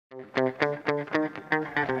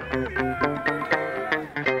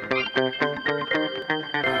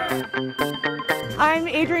I'm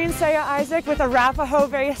Adrienne Saya-Isaac with Arapahoe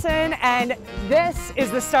Basin, and this is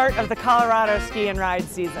the start of the Colorado ski and ride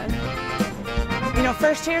season. You know,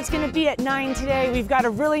 first chair is going to be at 9 today. We've got a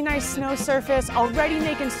really nice snow surface, already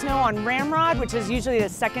making snow on Ramrod, which is usually the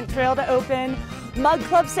second trail to open. Mug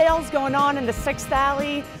Club sales going on in the 6th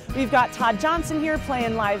Alley. We've got Todd Johnson here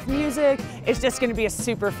playing live music. It's just going to be a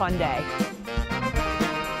super fun day.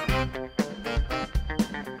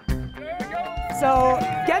 So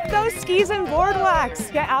get those skis and board wax.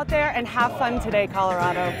 Get out there and have fun today,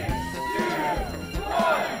 Colorado.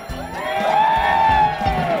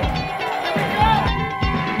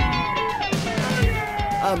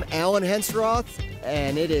 I'm Alan Hensroth,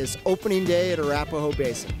 and it is opening day at Arapahoe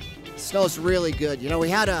Basin. Snow's really good. You know, we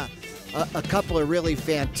had a couple of really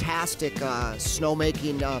fantastic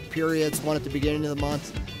snowmaking periods, one at the beginning of the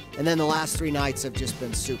month, and then the last 3 nights have just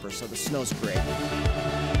been super, so the snow's great.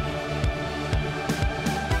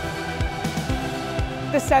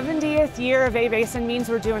 The 70th year of A-Basin means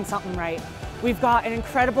we're doing something right. We've got an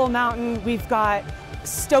incredible mountain, we've got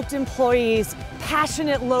stoked employees,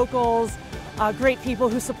 passionate locals, great people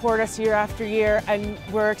who support us year after year, and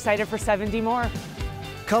we're excited for 70 more.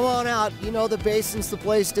 Come on out, you know the Basin's the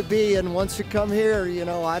place to be, and once you come here, you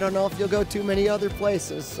know, I don't know if you'll go too many other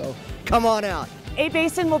places, so come on out.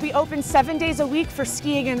 A-Basin will be open 7 days a week for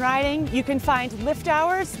skiing and riding. You can find lift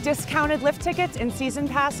hours, discounted lift tickets, and season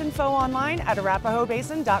pass info online at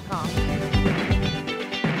arapahoebasin.com.